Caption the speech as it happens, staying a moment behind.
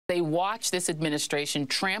they watch this administration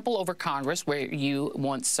trample over Congress, where you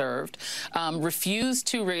once served, refuse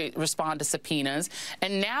to respond to subpoenas,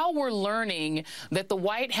 and now we're learning that the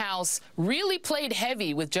White House really played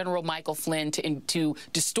heavy with General Michael Flynn to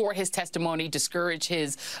distort his testimony, discourage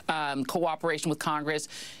his cooperation with Congress.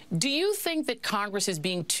 Do you think that Congress is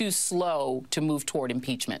being too slow to move toward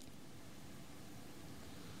impeachment?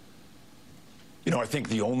 You know, I think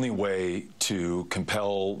the only way to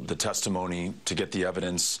compel the testimony, to get the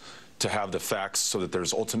evidence, to have the facts so that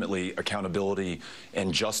there's ultimately accountability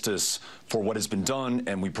and justice for what has been done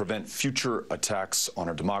and we prevent future attacks on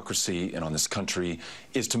our democracy and on this country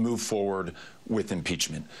is to move forward with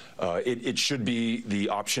impeachment. It should be the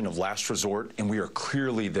option of last resort, and we are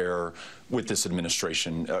clearly there with this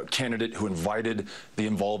administration. A candidate who invited the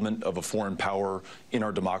involvement of a foreign power in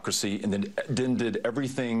our democracy and then did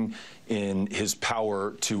everything in his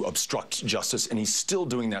power to obstruct justice, and he's still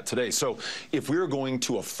doing that today. So if we're going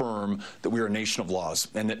to affirm that we are a nation of laws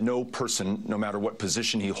and that no person, no matter what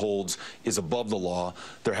position he holds, is above the law,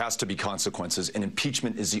 there has to be consequences, and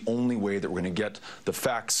impeachment is the only way that we're going to get the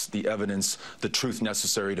facts, the evidence, the truth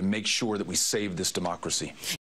necessary to make sure that we save this democracy.